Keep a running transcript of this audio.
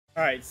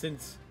Alright,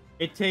 since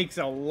it takes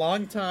a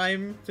long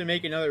time to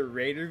make another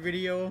Raider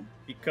video,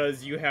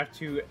 because you have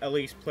to at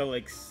least play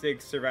like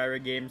 6 Survivor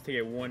games to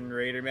get 1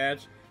 Raider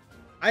match,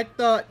 I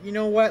thought, you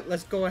know what,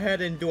 let's go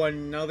ahead and do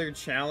another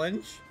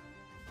challenge.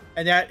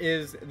 And that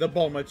is the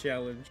Bulma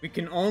challenge. We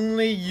can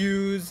only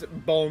use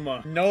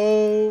Bulma.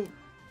 No,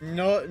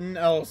 nothing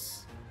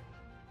else.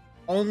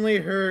 Only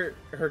her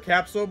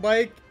capsule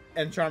bike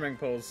and charming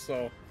pose.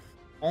 So,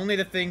 only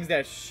the things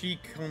that she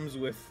comes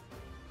with.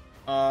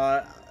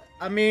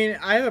 I mean,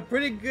 I have a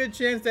pretty good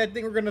chance that I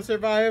think we're gonna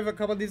survive a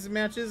couple of these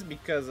matches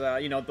because,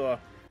 you know, the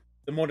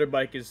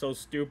motorbike is so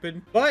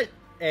stupid. But,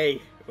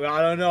 hey, well,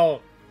 I don't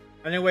know.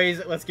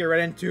 Anyways, let's get right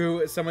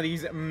into some of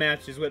these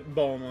matches with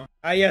Bulma.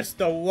 Ah, yes,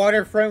 the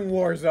Waterfront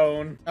War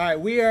Zone.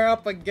 Alright, we are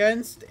up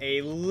against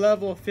a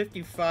level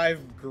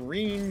 55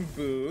 Green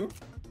Boo.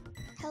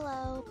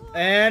 Hello.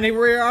 And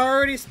we're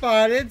already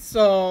spotted,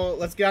 so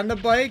let's get on the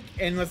bike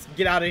and let's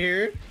get out of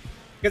here.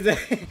 Because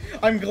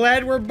I'm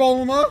glad we're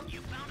Bulma,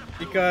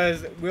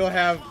 because we'll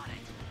have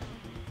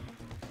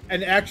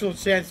an actual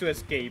chance to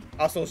escape.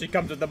 Also, she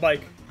comes with the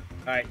bike.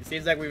 Alright,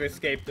 seems like we've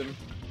escaped him.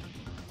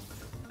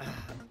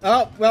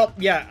 Oh, well,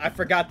 yeah, I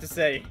forgot to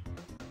say.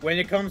 When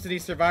it comes to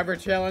these Survivor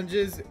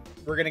challenges,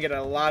 we're gonna get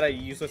a lot of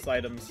useless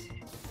items.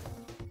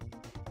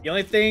 The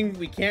only thing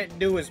we can't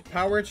do is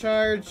Power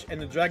Charge,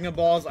 and the Dragon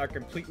Balls are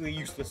completely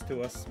useless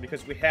to us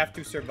because we have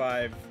to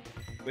survive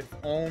with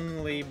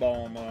only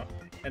Bulma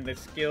and the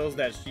skills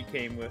that she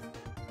came with.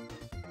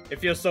 It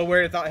feels so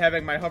weird without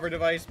having my hover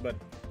device, but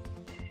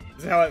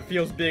this is how it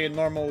feels being a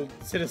normal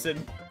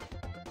citizen.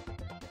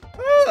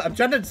 Oh, I'm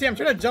trying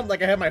to jump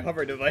like I have my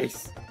hover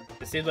device.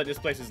 It seems like this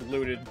place is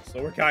looted,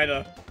 so we're kind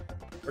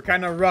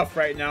of rough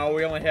right now.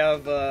 We only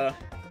have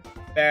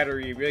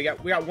battery. We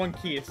got 1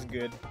 key. This is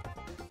good.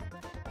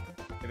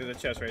 There's a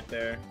chest right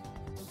there.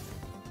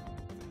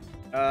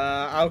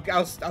 I'll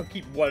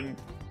keep one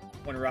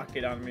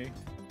rocket on me.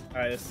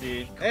 All right, let's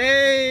see.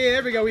 Hey,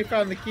 there we go. We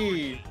found the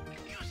key.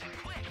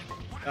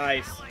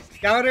 Nice.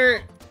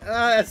 Scouter.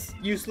 That's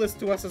useless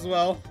to us as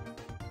well.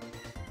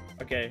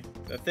 Okay,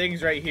 the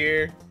thing's right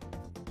here.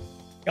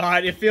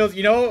 God, it feels,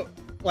 you know,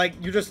 like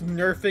you're just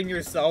nerfing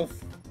yourself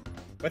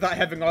without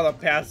having all the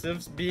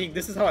passives.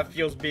 This is how it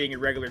feels being a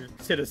regular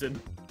citizen.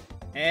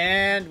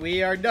 And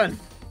we are done.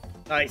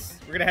 Nice.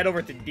 We're gonna head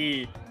over to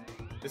D.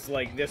 Just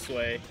like this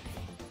way.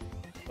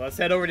 Let's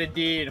head over to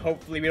D and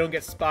hopefully we don't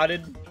get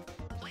spotted.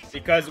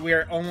 Because we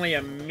are only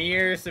a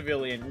mere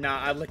civilian.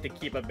 Nah, I'd like to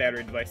keep a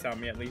battery device on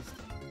me at least.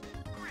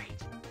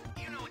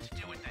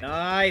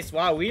 Nice.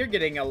 Wow, we are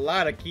getting a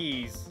lot of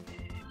keys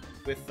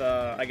with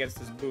I guess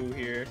this boo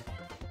here.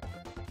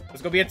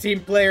 Let's go be a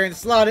team player and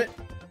slot it.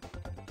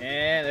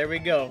 And there we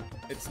go.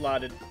 It's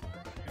slotted.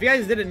 If you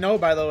guys didn't know,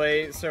 by the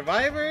way,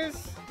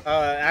 Survivors,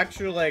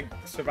 actual like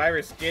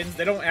Survivor skins,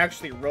 they don't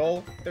actually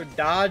roll. Their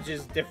dodge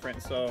is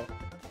different, so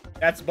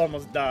that's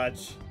Bulma's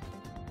dodge.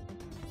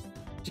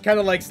 She kind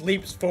of like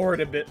leaps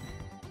forward a bit.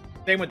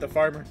 Same with the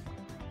farmer.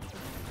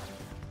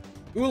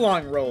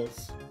 Oolong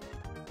rolls.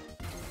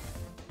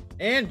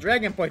 And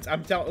dragon points.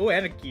 I'm telling. Oh,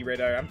 and a key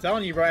radar. I'm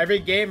telling you, bro. Every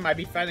game I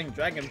be finding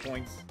dragon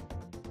points.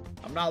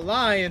 I'm not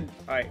lying.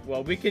 Alright,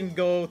 well, we can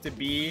go to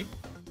B.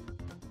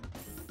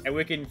 And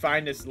we can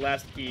find this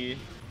last key.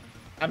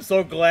 I'm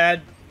so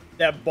glad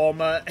that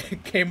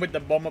Bulma came with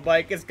the Bulma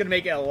bike. It's gonna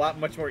make it a lot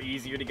much more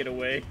easier to get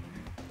away.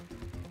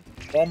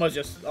 Bulma's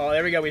just... Oh,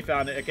 there we go. We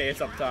found it. Okay,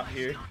 it's up top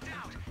here.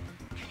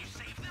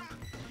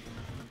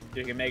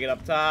 You can make it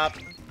up top.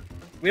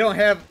 We don't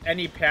have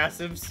any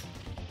passives.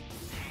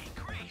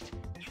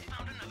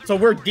 So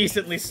we're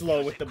decently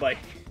slow with the bike.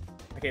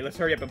 Okay, let's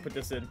hurry up and put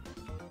this in.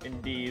 In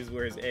D's,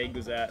 where his egg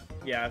was at.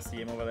 Yeah, I see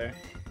him over there.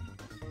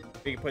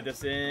 We can put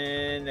this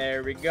in.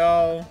 There we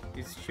go.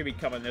 He should be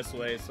coming this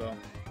way, so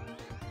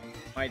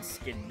might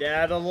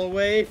skedaddle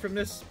away from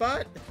this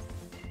spot.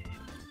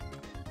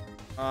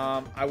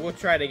 I will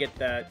try to get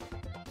that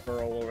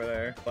burrow over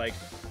there. Like,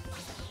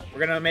 we're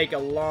gonna make a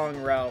long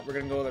route. We're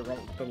gonna go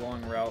the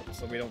long route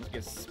so we don't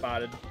get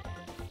spotted.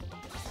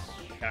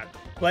 God.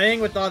 Playing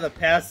with all the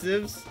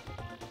passives,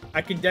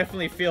 I can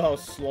definitely feel how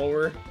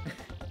slower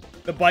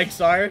the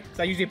bikes are, because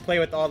I usually play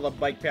with all the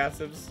bike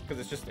passives,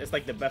 because it's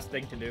like the best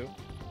thing to do.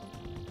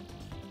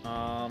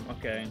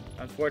 Okay.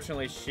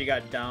 Unfortunately, she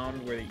got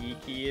downed where the E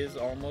key is,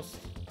 almost.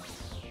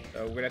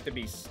 So we're gonna have to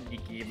be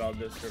sneaky about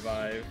this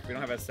survive. We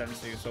don't have a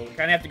sensu, so we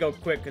kind of have to go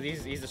quick,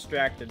 because he's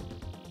distracted.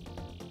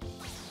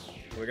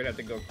 So we're gonna have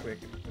to go quick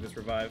for this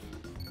revive.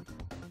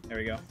 There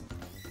we go.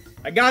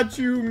 I got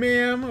you,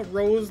 ma'am!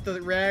 Rose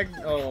the rag.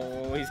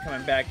 Oh, he's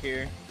coming back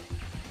here.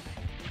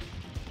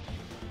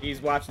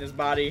 He's watching his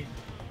body.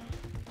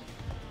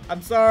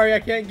 I'm sorry, I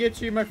can't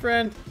get you, my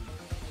friend.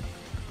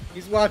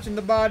 He's watching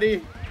the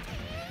body.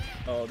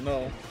 Oh,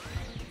 no.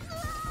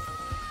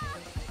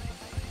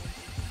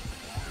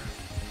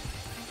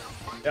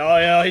 Oh,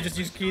 yeah, he just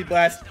used Key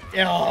Blast.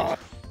 Oh,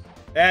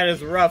 that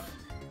is rough.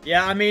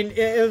 Yeah, I mean,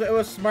 it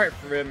was smart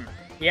for him.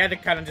 He had to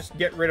kind of just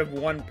get rid of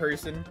one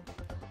person.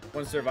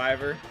 One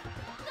survivor.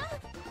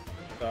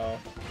 So,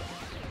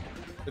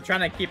 They're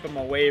trying to keep him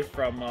away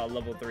from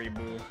level 3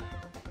 Boo.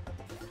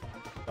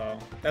 So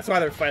that's why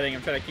they're fighting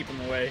him, trying to keep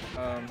him away.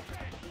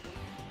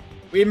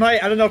 We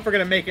might, I don't know if we're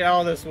gonna make it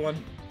out of this one.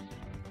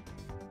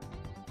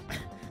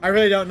 I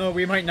really don't know.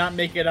 We might not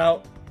make it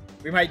out.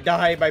 We might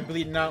die by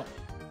bleeding out.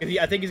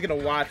 I think he's gonna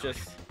watch us.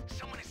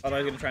 Although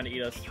he's gonna try to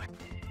eat us.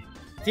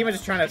 Team is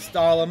just trying to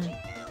stall him.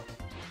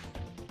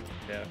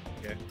 Yeah,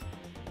 okay.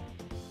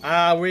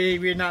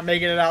 We're not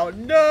making it out.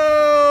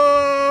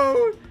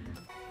 No!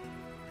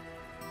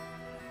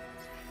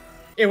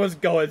 It was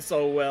going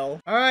so well.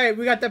 Alright,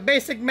 we got the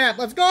basic map.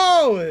 Let's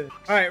go!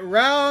 Alright,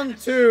 round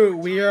 2.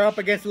 We are up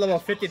against level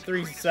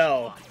 53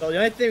 cell. So the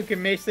only thing we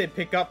can basically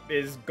pick up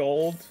is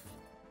gold.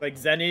 Like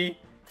Zenny.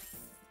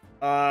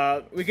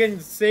 We can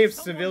save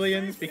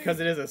civilians because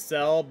it is a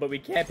cell, but we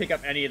can't pick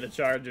up any of the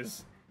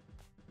charges.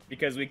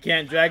 Because we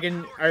can't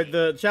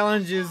the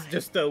challenge is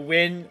just to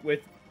win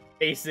with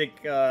basic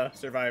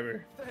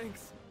survivor.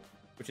 Thanks.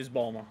 Which is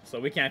Bulma. So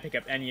we can't pick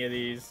up any of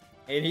these.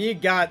 And he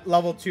got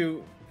level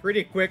 2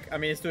 pretty quick. I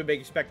mean, it's to be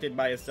expected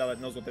by a cell that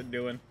knows what they're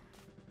doing.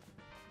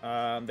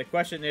 The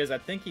question is, I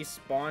think he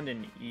spawned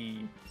in E.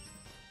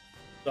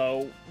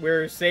 So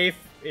we're safe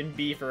in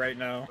B for right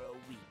now.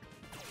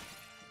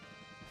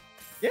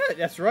 Yeah,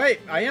 that's right.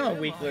 I am a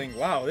weakling.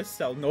 Wow, this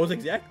cell knows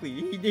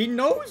exactly. He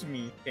knows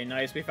me. Okay,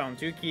 nice. We found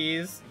 2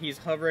 keys. He's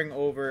hovering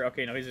over.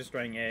 Okay, no, he's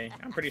destroying A.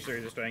 I'm pretty sure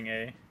he's destroying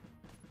A.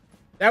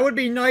 That would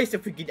be nice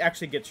if we could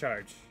actually get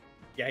charged.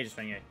 Yeah, he's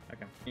destroying A.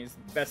 Okay. He's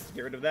best to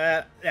get rid of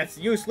that. That's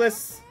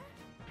useless.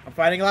 I'm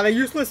finding a lot of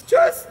useless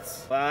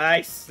chests.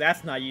 Nice.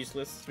 That's not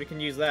useless. We can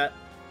use that.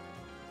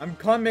 I'm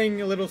coming,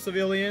 little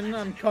civilian.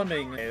 I'm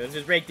coming. Okay, let's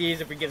just break these.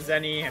 If we get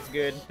Zenny, that's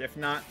good. If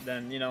not,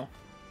 then, you know,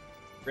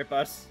 rip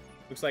us.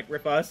 Looks like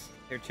rip us.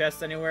 There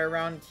chests anywhere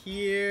around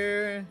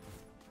here?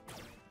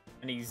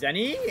 Any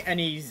Zenny?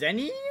 Any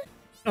Zenny?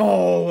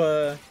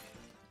 Oh,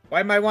 why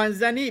am I want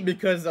Zenny?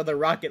 Because of the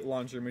rocket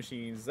launcher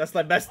machines. That's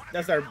the best.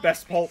 That's our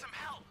best pulp.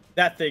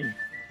 That thing.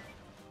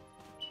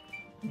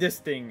 This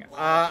thing.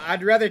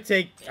 I'd rather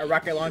take a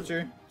rocket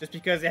launcher just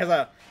because it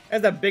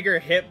has a bigger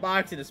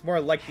hitbox and it's more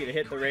likely to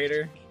hit the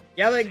raider.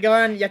 Yellow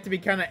gun, you have to be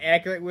kind of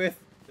accurate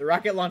with. The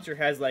rocket launcher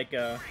has like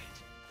a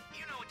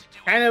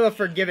kind of a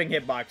forgiving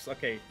hitbox.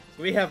 Okay.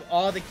 So we have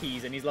all the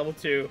keys, and he's level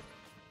 2.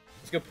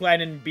 Let's go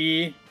plan in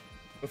B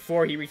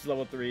before he reaches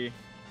level 3.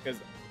 Because,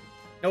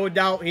 no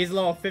doubt, he's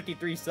level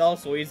 53 cell,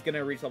 so he's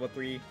gonna reach level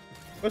 3.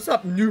 What's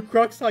up, New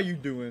Crux? How you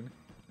doing?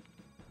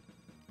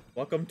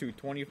 Welcome to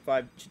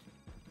 25...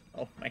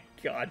 Oh my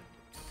god.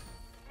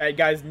 That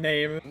guy's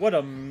name. What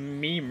a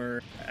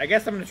memer. I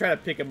guess I'm gonna try to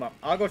pick him up.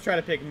 I'll go try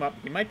to pick him up.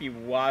 He might be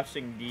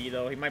watching D,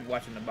 though. He might be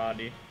watching the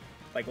body.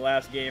 Like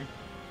last game.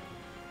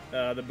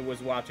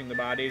 Was watching the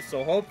bodies.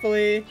 So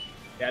hopefully...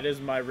 That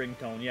is my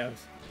ringtone,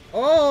 yes.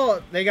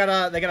 Oh, they got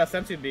a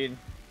sensu bead.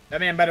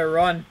 That man better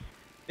run.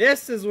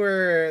 This is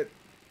where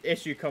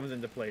issue comes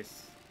into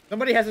place.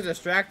 Somebody has to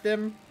distract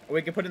him, or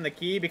we can put in the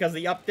key because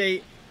the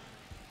update,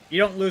 you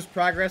don't lose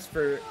progress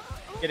for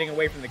getting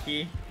away from the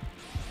key.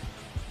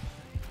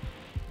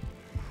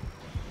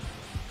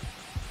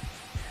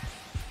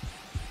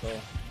 So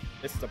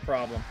this is a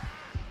problem.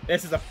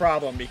 This is a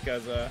problem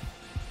because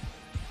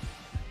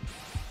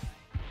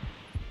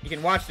you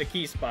can watch the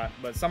key spot,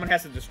 but someone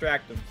has to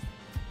distract them.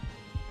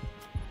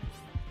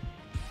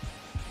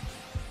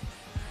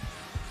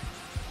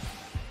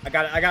 I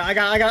got it, I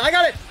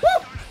got it! Woo!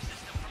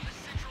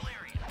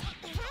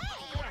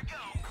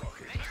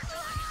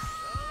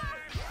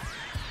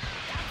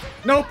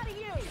 Nope!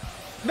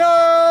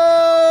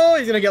 No!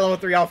 He's gonna get level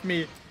 3 off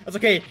me. That's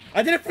okay.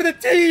 I did it for the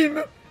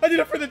team! I did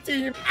it for the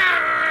team!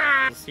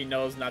 Ah! He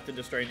knows not to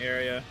destroy an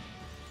area.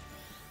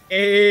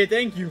 Hey,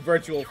 thank you,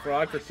 Virtual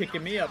Frog, for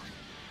picking me up.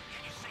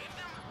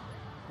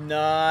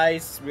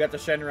 Nice. We got the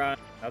Shenron.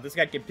 Now this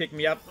guy can pick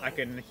me up. I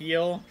can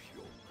heal.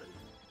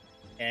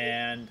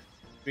 And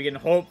we can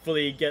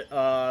hopefully get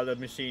the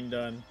machine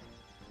done.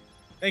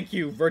 Thank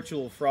you,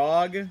 Virtual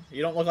Frog.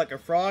 You don't look like a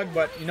frog,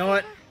 but you know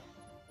what?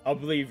 I'll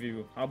believe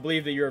you. I'll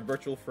believe that you're a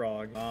virtual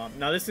frog.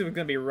 Now this is going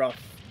to be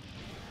rough.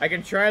 I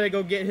can try to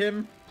go get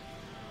him.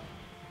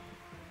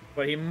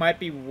 But he might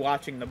be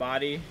watching the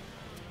body.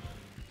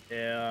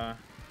 Yeah.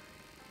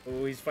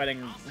 Oh, he's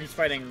fighting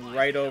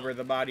right over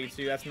the body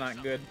too. That's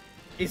not good.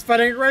 He's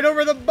fighting right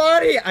over the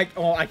body. I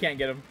can't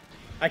get him.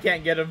 I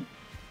can't get him.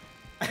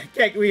 I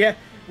can't.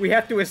 We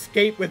have to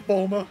escape with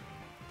Bulma.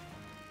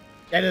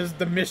 That is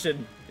the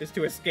mission, is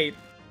to escape.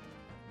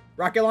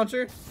 Rocket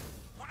launcher?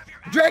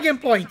 Dragon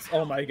points!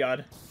 Oh my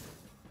god.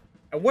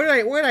 What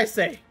did I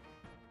say?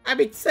 I've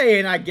been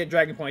saying I'd get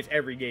dragon points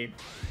every game.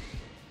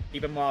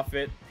 Keep him off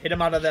it. Hit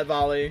him out of that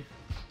volley.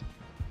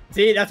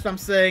 See, that's what I'm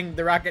saying.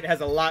 The rocket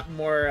has a lot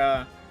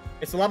more,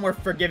 it's a lot more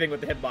forgiving with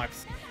the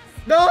hitbox.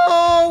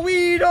 No,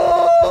 we don't!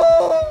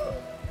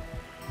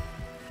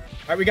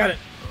 Alright, we got it.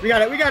 We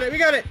got it, we got it, we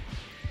got it!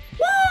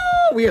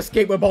 Woo! We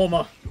escaped with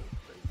Bulma.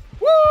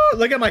 Woo!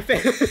 Look at my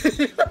face.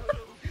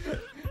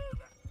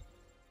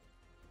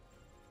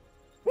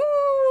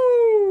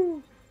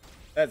 Woo!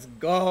 Let's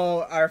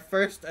go. Our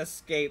first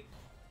escape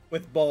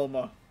with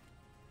Bulma.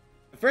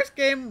 The first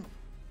game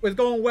was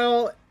going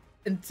well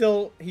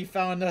until he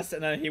found us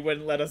and then he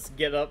wouldn't let us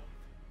get up,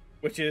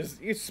 which is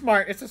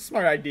smart. It's a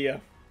smart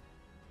idea.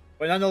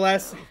 But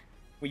nonetheless,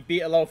 we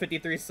beat a level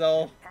 53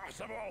 cell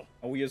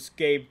and we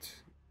escaped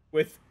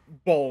with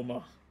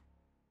Bulma.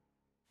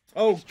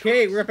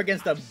 Okay, we're up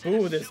against a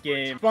Boo this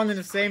game. Spawned in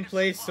the same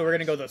place, so we're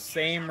gonna go the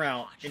same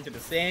route. Into the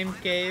same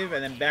cave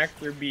and then back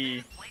through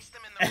B.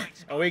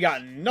 And we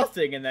got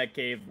nothing in that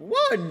cave.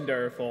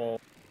 Wonderful.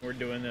 We're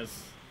doing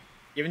this.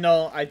 Even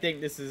though I think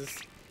this is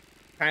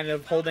kind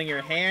of holding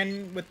your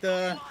hand with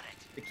the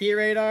key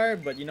radar,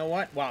 but you know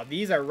what? Wow,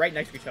 these are right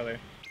next to each other.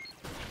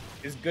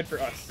 It's good for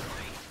us.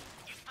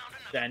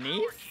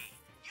 Danny.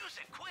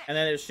 And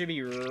then it should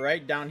be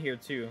right down here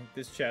too.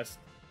 This chest.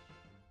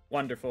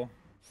 Wonderful.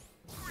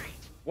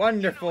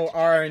 Wonderful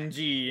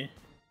RNG.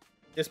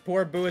 This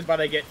poor Boo is about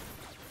to get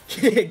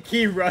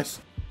key rushed.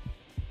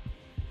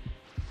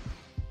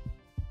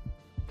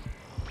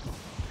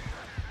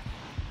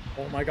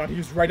 Oh my god,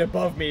 he's right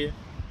above me.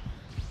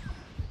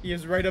 He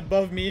is right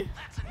above me.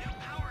 That's a new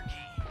power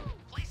key.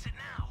 Place it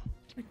now.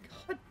 Oh my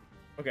god.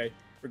 Okay,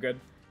 we're good.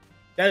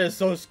 That is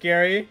so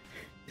scary.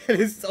 That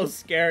is so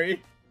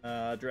scary.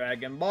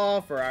 Dragon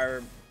Ball for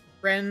our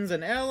friends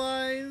and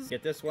allies.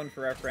 Get this one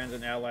for our friends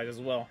and allies as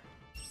well.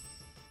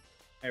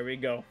 There we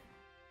go.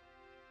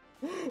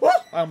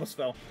 Oh, I almost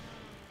fell.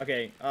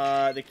 Okay,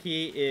 the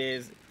key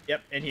is,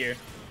 yep, in here.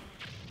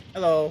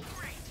 Hello.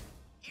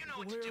 You know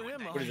what to do with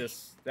that. What is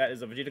this? That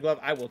is a Vegeta glove.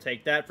 I will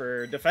take that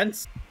for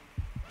defense.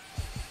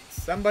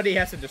 Somebody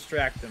has to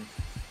distract him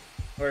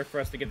in order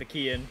for us to get the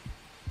key in.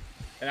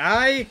 And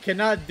I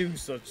cannot do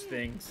such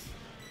things.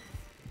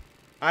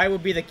 I will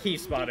be the key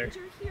spotter.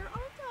 Here,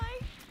 aren't I?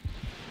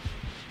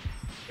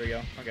 There we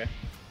go. Okay.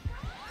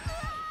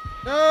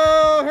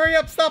 No! Hurry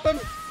up! Stop him!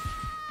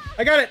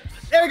 I got it!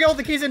 There we go!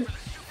 The key's in!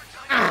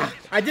 Ah!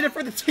 I did it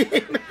for the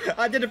team!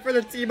 I did it for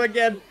the team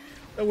again!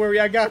 Don't worry,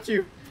 I got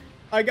you.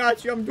 I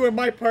got you. I'm doing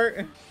my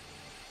part.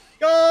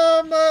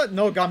 Gum!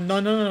 No, Gum.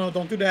 No, no, no, no.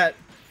 Don't do that.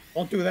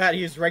 Don't do that.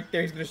 He's right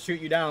there. He's gonna shoot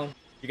you down.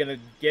 You're gonna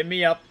get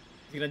me up.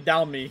 He's gonna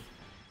down me.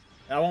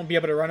 I won't be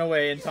able to run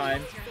away in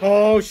time.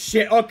 Oh,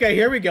 shit. Okay,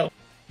 here we go.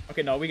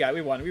 Okay, no, we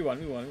won. We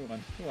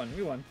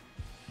won.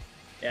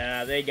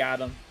 Yeah, they got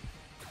him.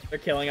 They're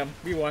killing him.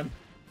 We won.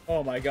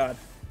 Oh, my God.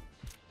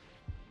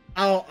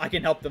 Oh, I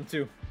can help them,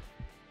 too.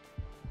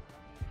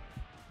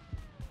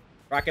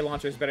 Rocket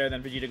launcher is better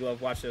than Vegeta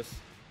glove. Watch this.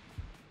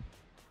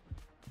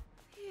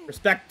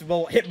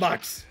 Respectable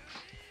hitbox.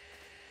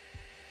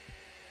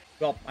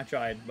 Well, I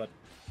tried, but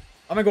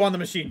I'm gonna go on the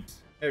machine.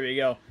 There we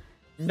go.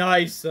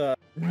 Nice.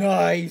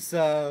 Nice.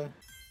 All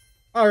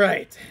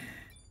right.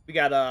 We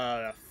got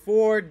a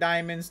 4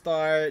 diamond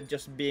star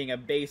just being a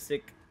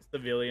basic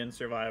civilian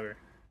survivor.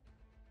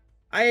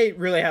 I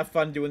really have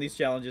fun doing these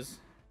challenges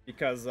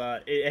because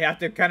you kind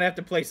of have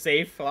to play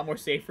safe, a lot more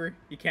safer.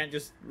 You can't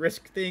just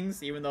risk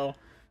things, even though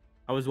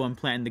I was the one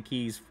planting the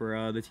keys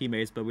for the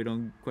teammates, but we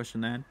don't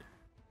question that.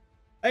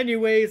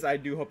 Anyways, I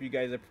do hope you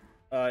guys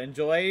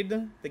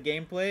enjoyed the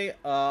gameplay.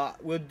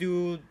 We'll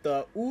do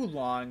the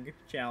Oolong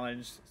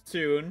challenge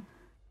soon,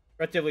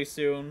 relatively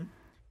soon.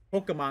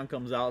 Pokemon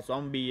comes out, so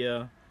I'm gonna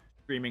be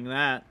streaming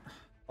that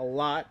a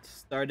lot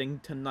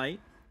starting tonight.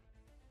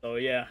 So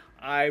yeah,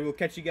 I will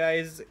catch you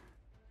guys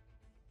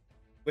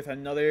with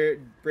another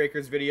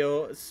Breakers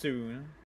video soon.